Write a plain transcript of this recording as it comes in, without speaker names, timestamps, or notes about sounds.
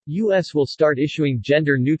U.S. will start issuing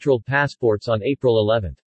gender-neutral passports on April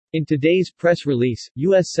 11. In today's press release,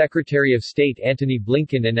 U.S. Secretary of State Antony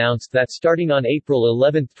Blinken announced that starting on April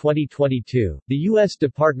 11, 2022, the U.S.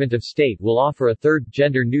 Department of State will offer a third,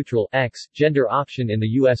 gender-neutral X gender option in the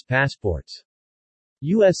U.S. passports.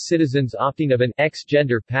 U.S. citizens opting of an X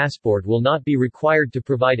gender passport will not be required to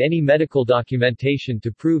provide any medical documentation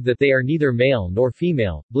to prove that they are neither male nor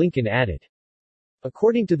female, Blinken added.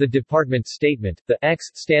 According to the department's statement, the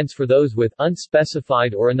X stands for those with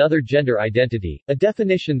unspecified or another gender identity, a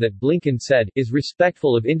definition that Blinken said is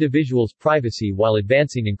respectful of individuals' privacy while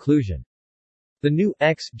advancing inclusion. The new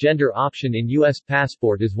X gender option in U.S.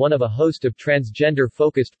 passport is one of a host of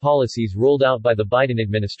transgender-focused policies rolled out by the Biden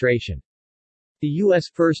administration. The U.S.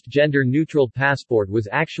 first gender-neutral passport was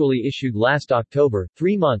actually issued last October,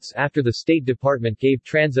 3 months after the State Department gave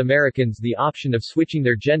trans Americans the option of switching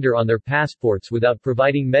their gender on their passports without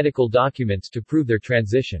providing medical documents to prove their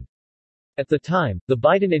transition. At the time, the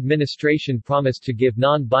Biden administration promised to give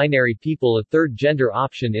non-binary people a third gender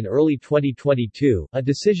option in early 2022, a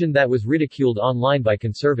decision that was ridiculed online by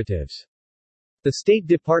conservatives. The State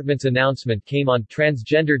Department's announcement came on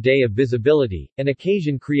Transgender Day of Visibility, an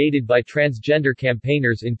occasion created by transgender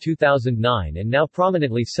campaigners in 2009 and now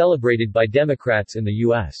prominently celebrated by Democrats in the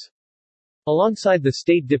U.S. Alongside the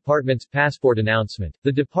State Department's passport announcement,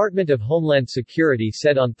 the Department of Homeland Security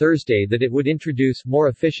said on Thursday that it would introduce more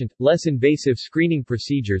efficient, less invasive screening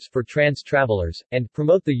procedures for trans travelers, and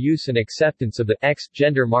promote the use and acceptance of the X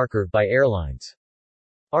gender marker by airlines.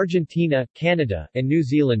 Argentina, Canada, and New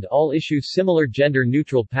Zealand all issue similar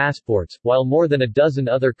gender-neutral passports, while more than a dozen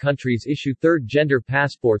other countries issue third gender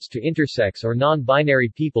passports to intersex or non-binary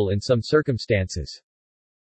people in some circumstances.